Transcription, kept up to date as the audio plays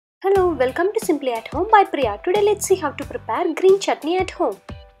Hello, welcome to Simply at Home by Priya. Today let's see how to prepare green chutney at home.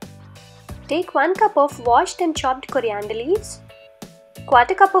 Take 1 cup of washed and chopped coriander leaves,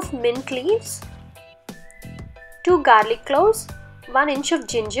 1/4 cup of mint leaves, 2 garlic cloves, 1 inch of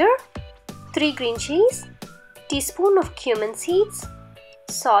ginger, 3 green chilies, teaspoon of cumin seeds,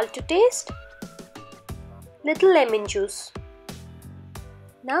 salt to taste, little lemon juice.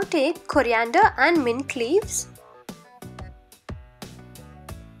 Now take coriander and mint leaves,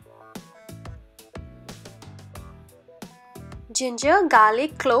 ginger,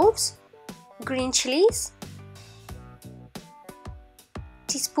 garlic cloves, green chilies,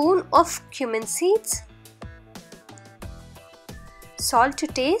 teaspoon of cumin seeds, salt to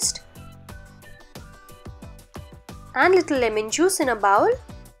taste, and little lemon juice in a bowl,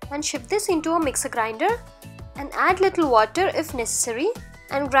 and shift this into a mixer grinder and add little water if necessary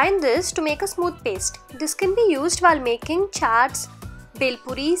and grind this to make a smooth paste. This can be used while making chaats, bel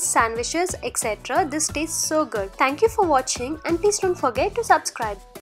puris, sandwiches, etc. This tastes so good. Thank you for watching and please don't forget to subscribe.